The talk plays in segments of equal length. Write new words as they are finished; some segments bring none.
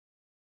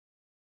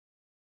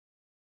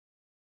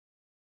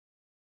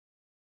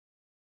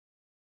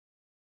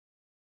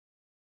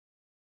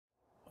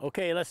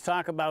Okay, let's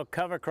talk about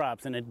cover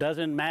crops, and it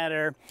doesn't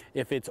matter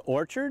if it's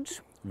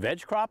orchards,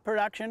 veg crop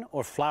production,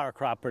 or flower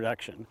crop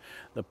production.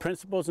 The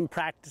principles and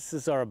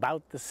practices are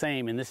about the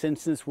same. In this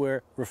instance,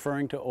 we're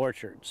referring to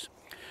orchards.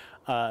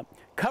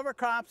 Cover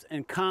crops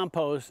and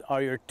compost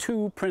are your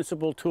two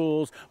principal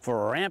tools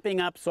for ramping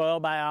up soil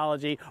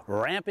biology,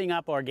 ramping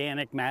up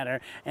organic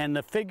matter, and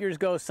the figures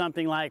go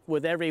something like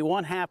with every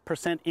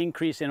 0.5%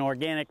 increase in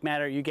organic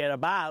matter, you get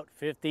about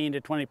 15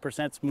 to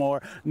 20%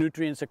 more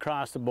nutrients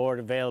across the board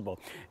available.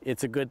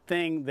 It's a good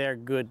thing, they're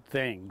good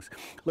things.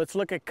 Let's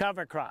look at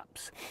cover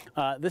crops.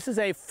 This is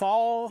a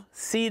fall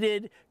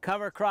seeded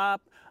cover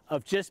crop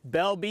of just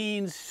bell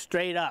beans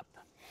straight up.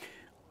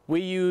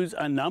 We use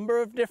a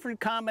number of different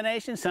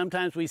combinations.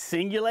 Sometimes we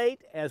singulate,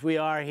 as we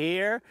are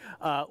here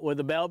with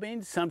the bell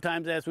beans.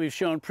 Sometimes, as we've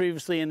shown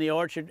previously in the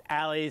orchard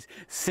alleys,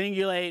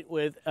 singulate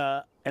with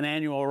an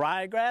annual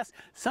ryegrass.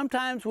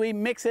 Sometimes we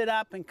mix it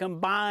up and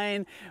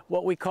combine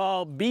what we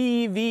call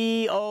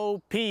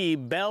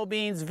BVOP, bell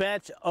beans,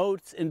 vetch,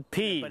 oats, and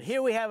peas. But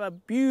here we have a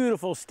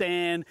beautiful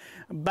stand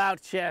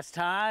about chest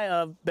high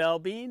of bell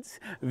beans,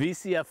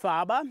 Vicia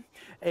faba,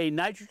 a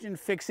nitrogen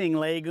fixing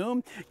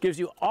legume, gives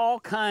you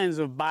all kinds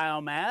of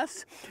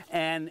biomass,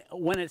 and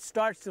when it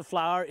starts to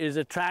flower is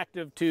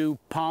attractive to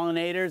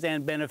pollinators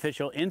and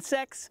beneficial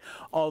insects.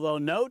 Although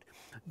note,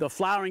 the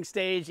flowering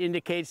stage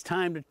indicates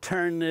time to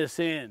turn this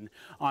in.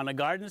 On a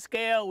garden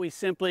scale, we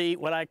simply,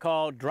 what I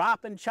call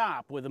drop and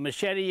chop with a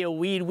machete, a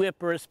weed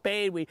whip, or a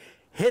spade. We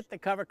hit the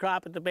cover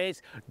crop at the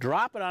base,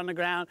 drop it on the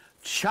ground,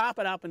 chop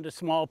it up into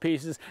small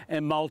pieces,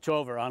 and mulch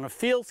over. On a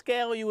field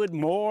scale, you would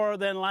more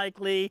than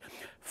likely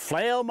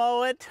flail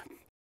mow it,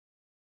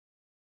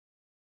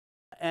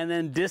 and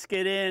then disc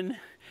it in,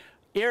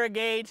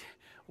 irrigate,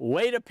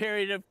 wait a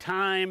period of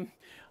time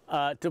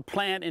to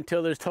plant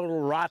until there's total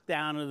rot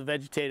down of the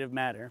vegetative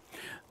matter.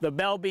 The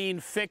bell bean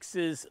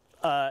fixes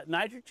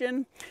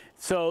nitrogen,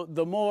 so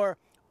the more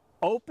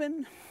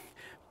open,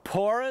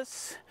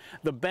 porous,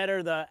 the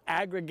better the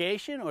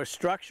aggregation or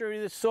structure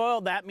of the soil.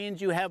 That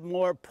means you have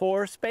more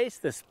pore space,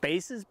 the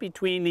spaces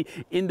between the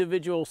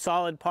individual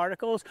solid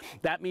particles.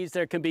 That means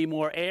there can be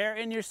more air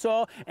in your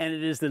soil, and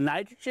it is the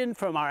nitrogen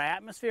from our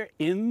atmosphere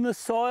in the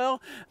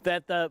soil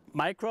that the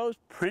microbes,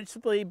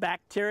 principally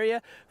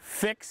bacteria,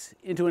 fix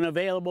into an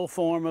available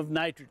form of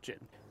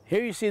nitrogen.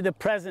 Here you see the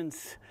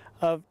presence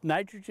of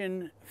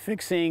nitrogen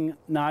fixing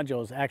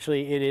nodules.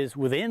 Actually, it is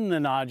within the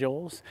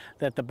nodules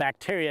that the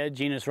bacteria,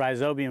 genus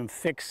Rhizobium,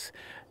 fix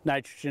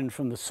nitrogen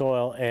from the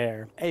soil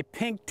air. A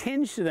pink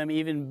tinge to them,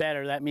 even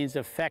better. That means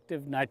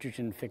effective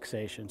nitrogen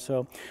fixation.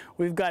 So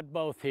we've got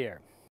both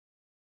here.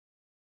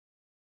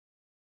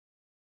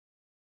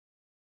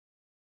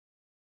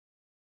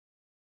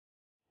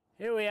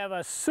 Here we have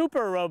a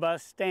super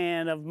robust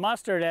stand of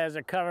mustard as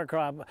a cover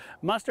crop.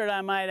 Mustard, I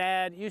might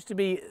add, used to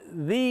be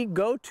the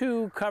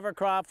go-to cover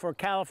crop for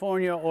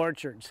California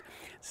orchards.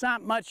 It's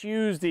not much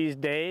used these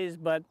days,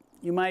 but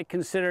you might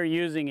consider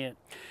using it.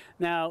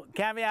 Now,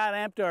 caveat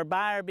emptor,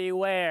 buyer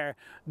beware.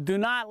 Do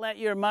not let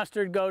your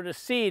mustard go to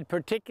seed,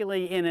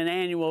 particularly in an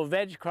annual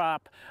veg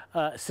crop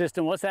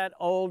system. What's that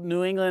old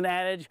New England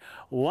adage?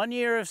 1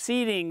 year of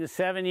seeding,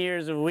 7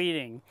 years of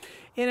weeding.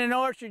 In an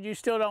orchard, you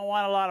still don't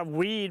want a lot of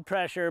weed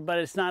pressure, but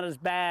it's not as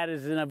bad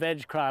as in a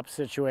veg crop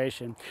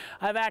situation.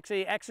 I've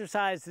actually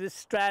exercised this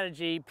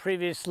strategy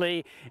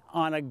previously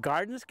on a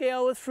garden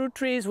scale with fruit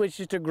trees, which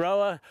is to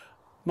grow a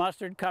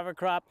mustard cover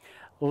crop.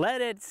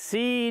 Let it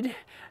seed,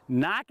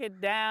 knock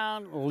it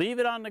down, leave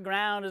it on the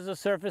ground as a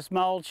surface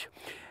mulch.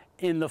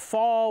 In the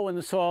fall, when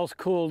the soil's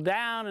cooled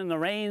down and the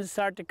rains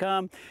start to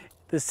come,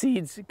 the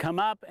seeds come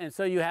up, and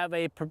so you have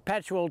a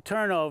perpetual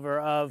turnover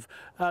of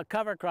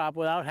cover crop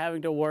without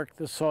having to work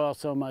the soil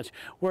so much.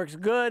 Works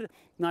good.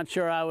 Not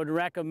sure I would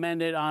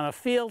recommend it on a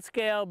field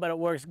scale, but it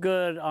works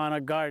good on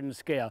a garden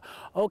scale.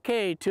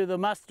 Okay, to the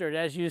mustard.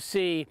 As you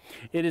see,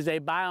 it is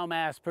a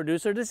biomass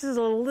producer. This is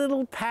a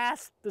little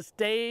past the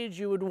stage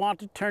you would want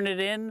to turn it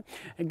in.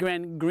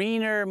 Again,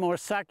 greener, more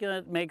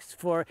succulent makes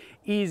for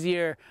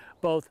easier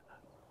both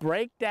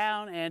break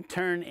down and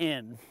turn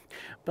in.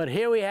 But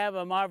here we have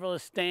a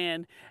marvelous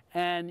stand,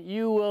 and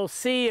you will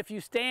see if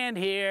you stand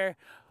here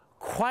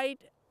quite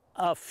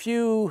a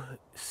few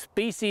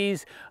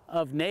species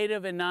of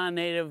native and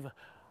non-native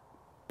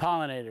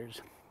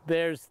pollinators.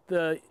 There's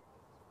the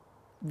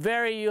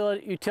very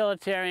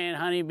utilitarian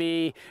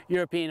honeybee,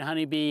 European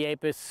honeybee,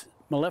 Apis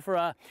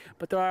mellifera,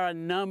 but there are a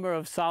number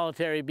of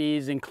solitary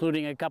bees,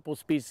 including a couple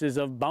species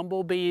of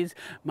bumblebees.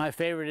 My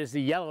favorite is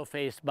the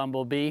yellow-faced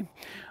bumblebee.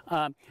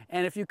 And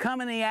if you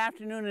come in the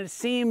afternoon, it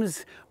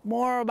seems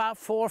more about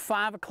 4 or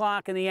 5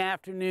 o'clock in the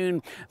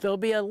afternoon, there'll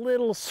be a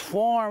little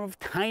swarm of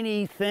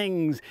tiny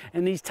things,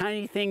 and these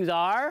tiny things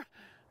are,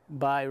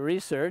 by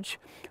research,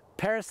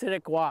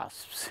 parasitic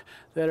wasps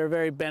that are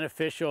very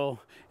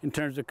beneficial in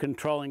terms of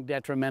controlling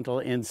detrimental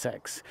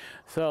insects.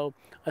 So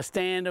a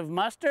stand of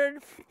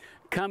mustard,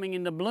 coming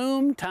into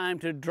bloom, time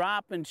to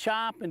drop and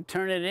chop and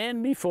turn it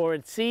in before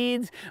it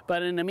seeds.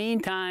 But in the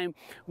meantime,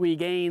 we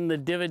gain the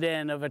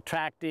dividend of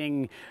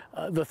attracting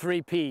the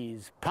 3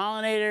 Ps.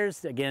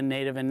 Pollinators, again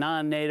native and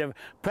non-native,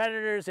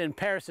 predators, and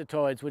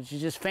parasitoids, which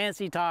is just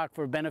fancy talk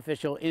for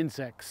beneficial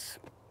insects.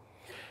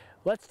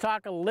 Let's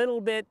talk a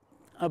little bit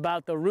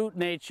about the root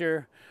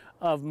nature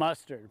of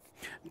mustard.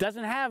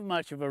 Doesn't have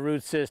much of a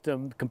root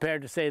system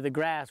compared to, say, the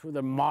grass with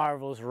a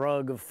marvelous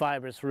rug of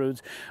fibrous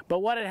roots, but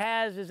what it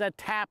has is a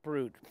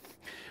taproot,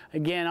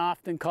 again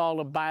often called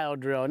a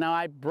biodrill. Now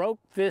I broke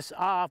this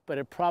off, but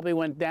it probably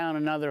went down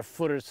another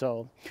foot or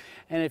so,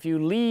 and if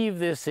you leave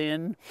this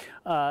in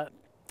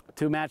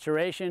to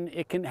maturation,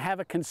 it can have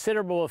a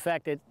considerable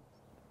effect at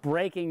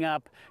breaking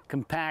up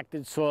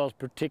compacted soils,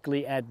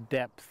 particularly at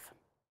depth.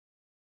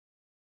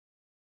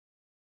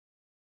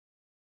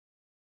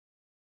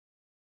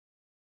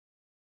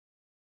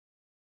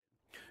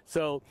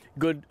 So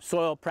good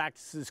soil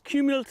practices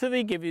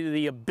cumulatively give you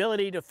the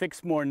ability to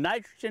fix more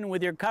nitrogen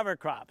with your cover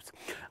crops.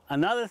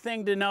 Another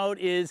thing to note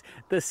is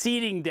the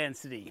seeding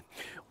density.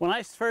 When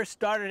I first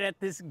started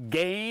at this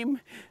game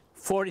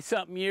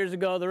 40-something years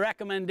ago, the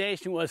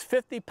recommendation was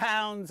 50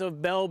 pounds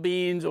of bell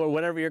beans or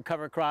whatever your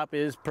cover crop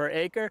is per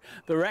acre.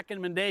 The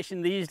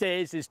recommendation these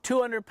days is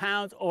 200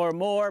 pounds or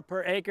more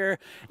per acre,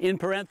 in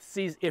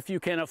parentheses, if you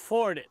can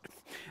afford it.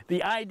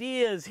 The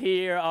ideas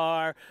here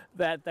are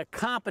that the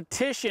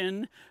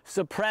competition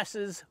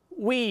suppresses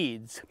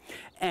weeds,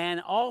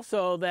 and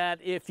also that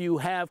if you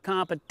have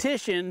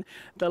competition,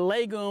 the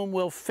legume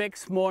will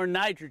fix more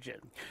nitrogen.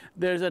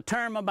 There's a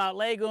term about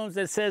legumes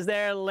that says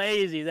they're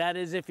lazy. That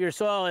is, if your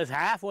soil is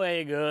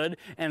halfway good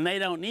and they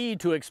don't need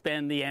to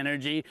expend the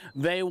energy,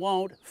 they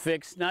won't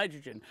fix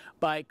nitrogen.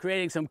 By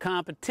creating some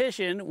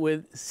competition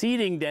with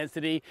seeding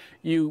density,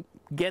 you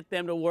get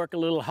them to work a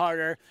little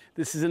harder.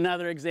 This is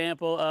another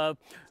example of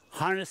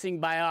harnessing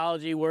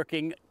biology,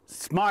 working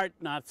smart,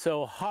 not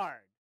so hard.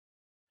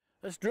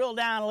 Let's drill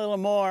down a little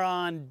more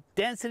on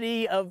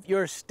density of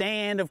your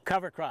stand of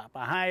cover crop,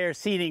 a higher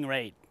seeding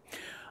rate.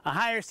 A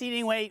higher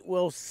seeding rate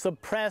will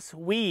suppress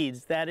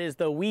weeds, that is,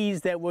 the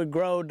weeds that would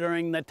grow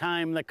during the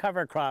time the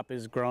cover crop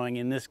is growing,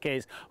 in this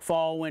case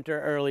fall,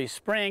 winter, early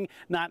spring,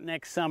 not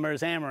next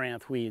summer's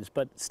amaranth weeds,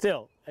 but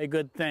still a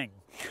good thing.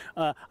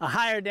 A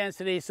higher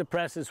density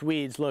suppresses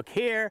weeds. Look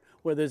here,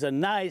 where there's a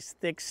nice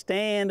thick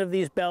stand of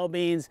these bell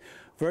beans,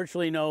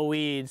 virtually no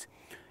weeds.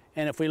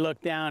 And if we look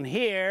down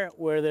here,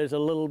 where there's a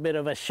little bit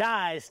of a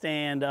shy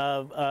stand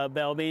of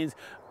bell beans,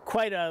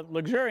 quite a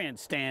luxuriant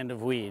stand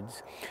of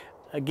weeds.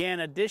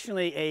 Again,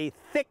 additionally, a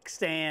thick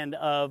stand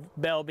of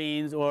bell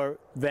beans or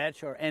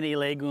vetch or any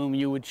legume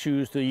you would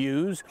choose to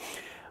use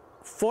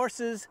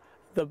forces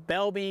the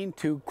bell bean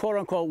to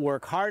quote-unquote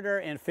work harder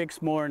and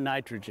fix more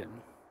nitrogen.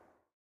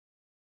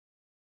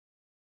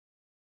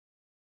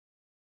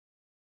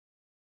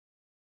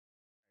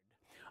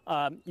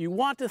 You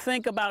want to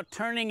think about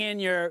turning in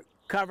your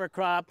cover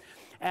crop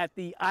at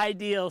the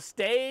ideal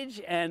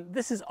stage, and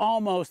this is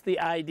almost the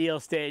ideal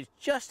stage,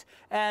 just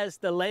as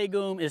the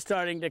legume is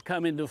starting to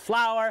come into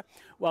flower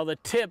while the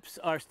tips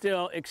are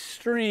still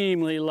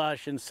extremely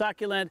lush and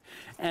succulent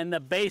and the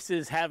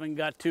bases haven't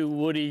got too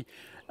woody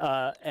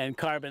and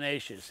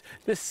carbonaceous.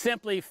 This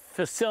simply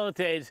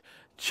facilitates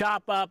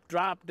chop up,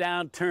 drop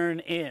down, turn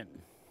in.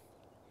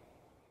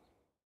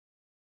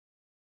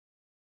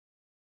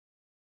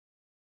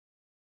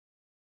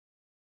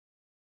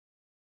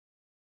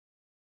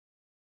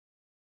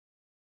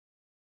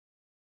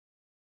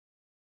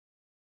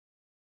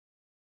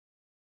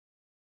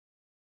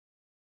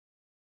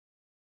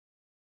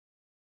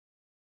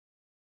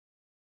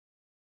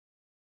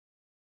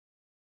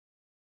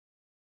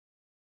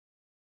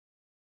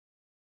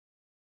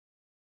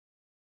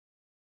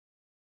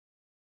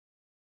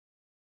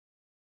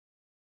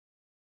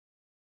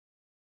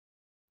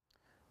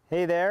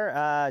 Hey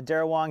there,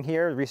 Darrell Wong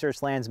here,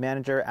 Research Lands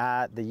Manager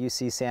at the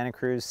UC Santa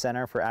Cruz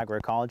Center for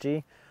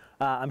Agroecology.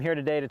 I'm here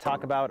today to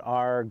talk about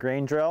our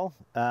grain drill.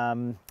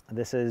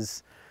 This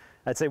is,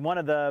 I'd say, one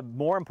of the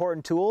more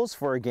important tools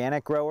for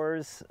organic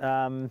growers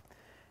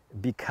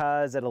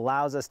because it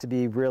allows us to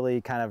be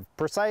really kind of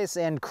precise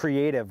and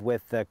creative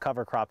with the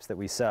cover crops that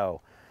we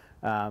sow.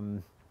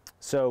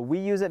 So we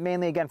use it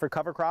mainly, again, for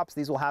cover crops.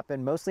 These will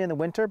happen mostly in the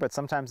winter, but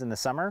sometimes in the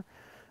summer.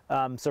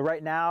 So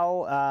right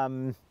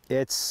now,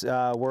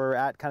 we're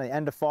at kind of the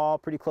end of fall,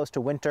 pretty close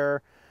to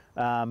winter.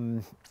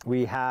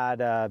 We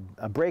had a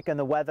break in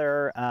the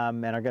weather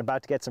and are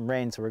about to get some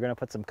rain, so we're going to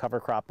put some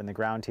cover crop in the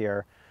ground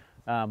here.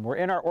 We're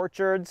in our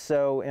orchards,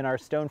 so in our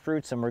stone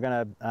fruits, and we're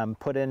going to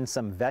put in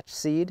some vetch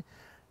seed.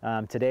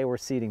 Today we're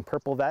seeding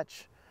purple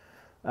vetch.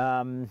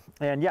 And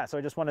yeah, so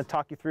I just want to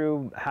talk you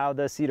through how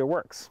the seeder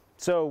works.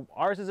 So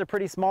ours is a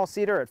pretty small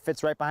seeder. It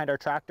fits right behind our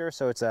tractor,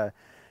 so it's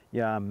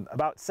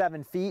about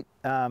 7 feet,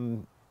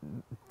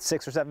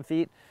 6 or 7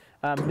 feet.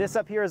 This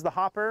up here is the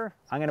hopper.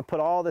 I'm going to put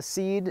all the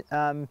seed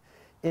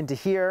into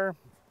here.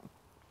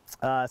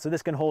 So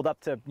this can hold up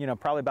to,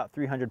 probably about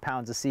 300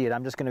 pounds of seed.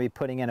 I'm just going to be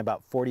putting in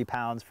about 40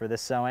 pounds for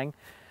this sowing.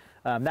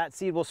 That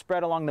seed will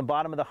spread along the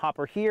bottom of the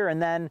hopper here,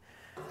 and then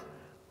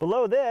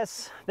Below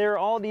this, there are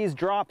all these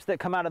drops that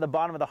come out of the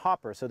bottom of the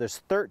hopper. So there's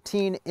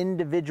 13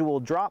 individual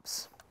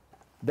drops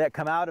that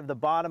come out of the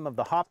bottom of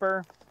the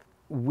hopper.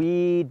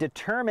 We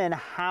determine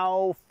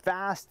how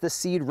fast the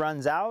seed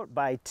runs out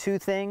by two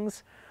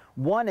things.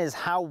 One is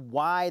how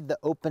wide the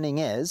opening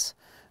is,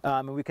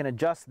 and we can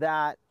adjust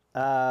that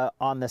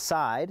on the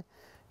side.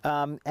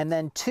 And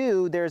then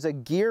two, there's a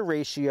gear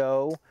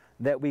ratio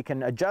that we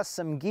can adjust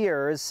some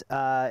gears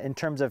in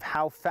terms of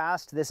how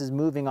fast this is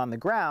moving on the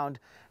ground,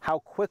 how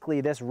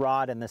quickly this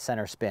rod in the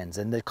center spins.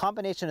 And the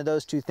combination of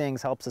those two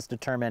things helps us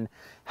determine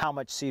how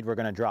much seed we're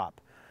gonna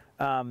drop.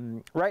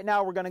 Right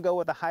now we're gonna go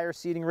with a higher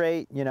seeding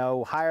rate, you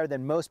know, higher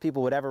than most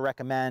people would ever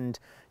recommend,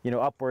 you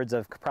know, upwards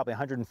of probably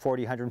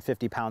 140,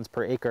 150 pounds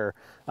per acre.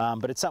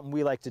 But it's something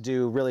we like to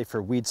do really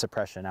for weed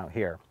suppression out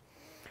here.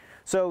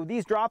 So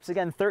these drops,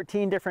 again,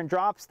 13 different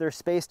drops, they're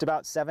spaced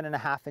about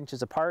 7.5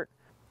 inches apart.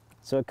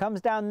 So it comes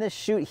down this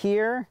chute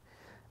here,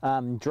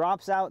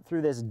 drops out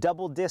through this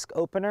double disc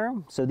opener.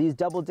 So these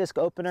double disc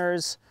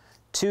openers,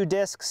 two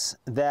discs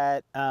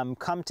that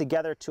come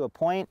together to a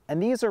point,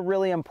 and these are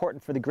really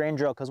important for the grain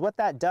drill because what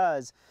that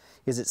does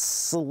is it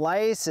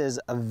slices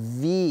a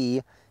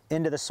V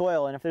into the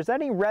soil, and if there's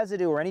any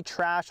residue or any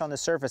trash on the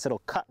surface, it'll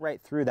cut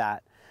right through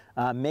that,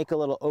 make a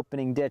little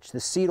opening ditch. The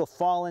seed will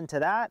fall into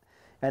that,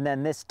 and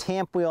then this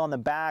tamp wheel on the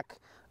back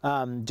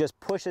just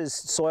pushes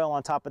soil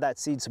on top of that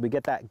seed, so we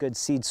get that good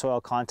seed-soil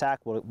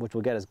contact, which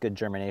will get us good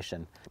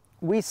germination.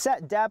 We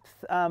set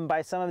depth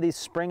by some of these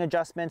spring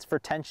adjustments for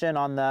tension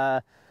on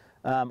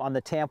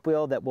the tamp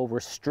wheel that will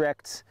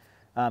restrict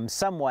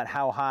somewhat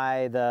how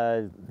high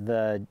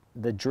the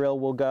drill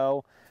will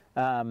go,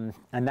 and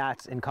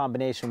that's in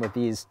combination with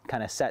these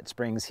kind of set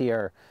springs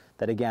here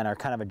that again are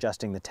kind of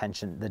adjusting the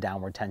tension, the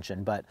downward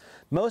tension. But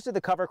most of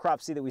the cover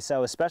crop seed that we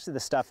sow, especially the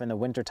stuff in the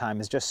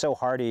wintertime, is just so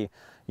hardy.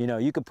 You know,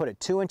 you could put it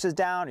 2 inches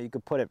down or you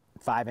could put it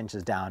 5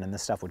 inches down and the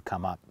stuff would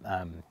come up,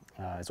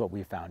 is what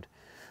we found.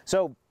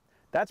 So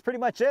that's pretty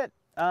much it.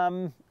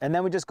 And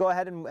then we just go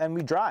ahead and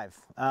we drive.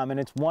 And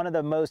it's one of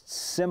the most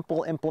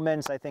simple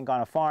implements, I think, on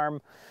a farm.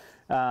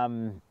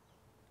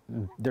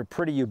 They're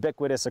pretty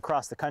ubiquitous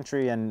across the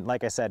country, and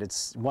like I said,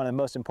 it's one of the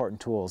most important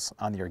tools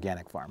on the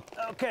organic farm.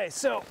 Okay,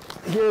 so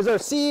here's our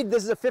seed.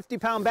 This is a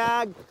 50-pound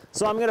bag,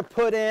 so I'm gonna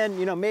put in,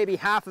 you know, maybe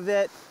half of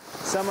it,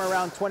 somewhere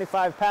around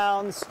 25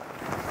 pounds.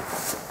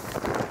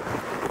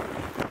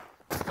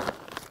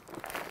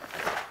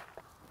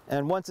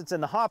 And once it's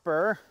in the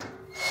hopper,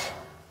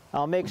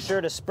 I'll make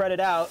sure to spread it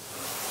out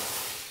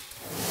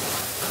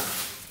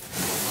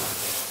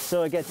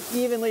so it gets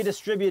evenly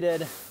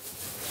distributed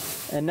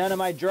and none of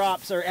my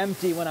drops are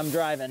empty when I'm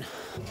driving.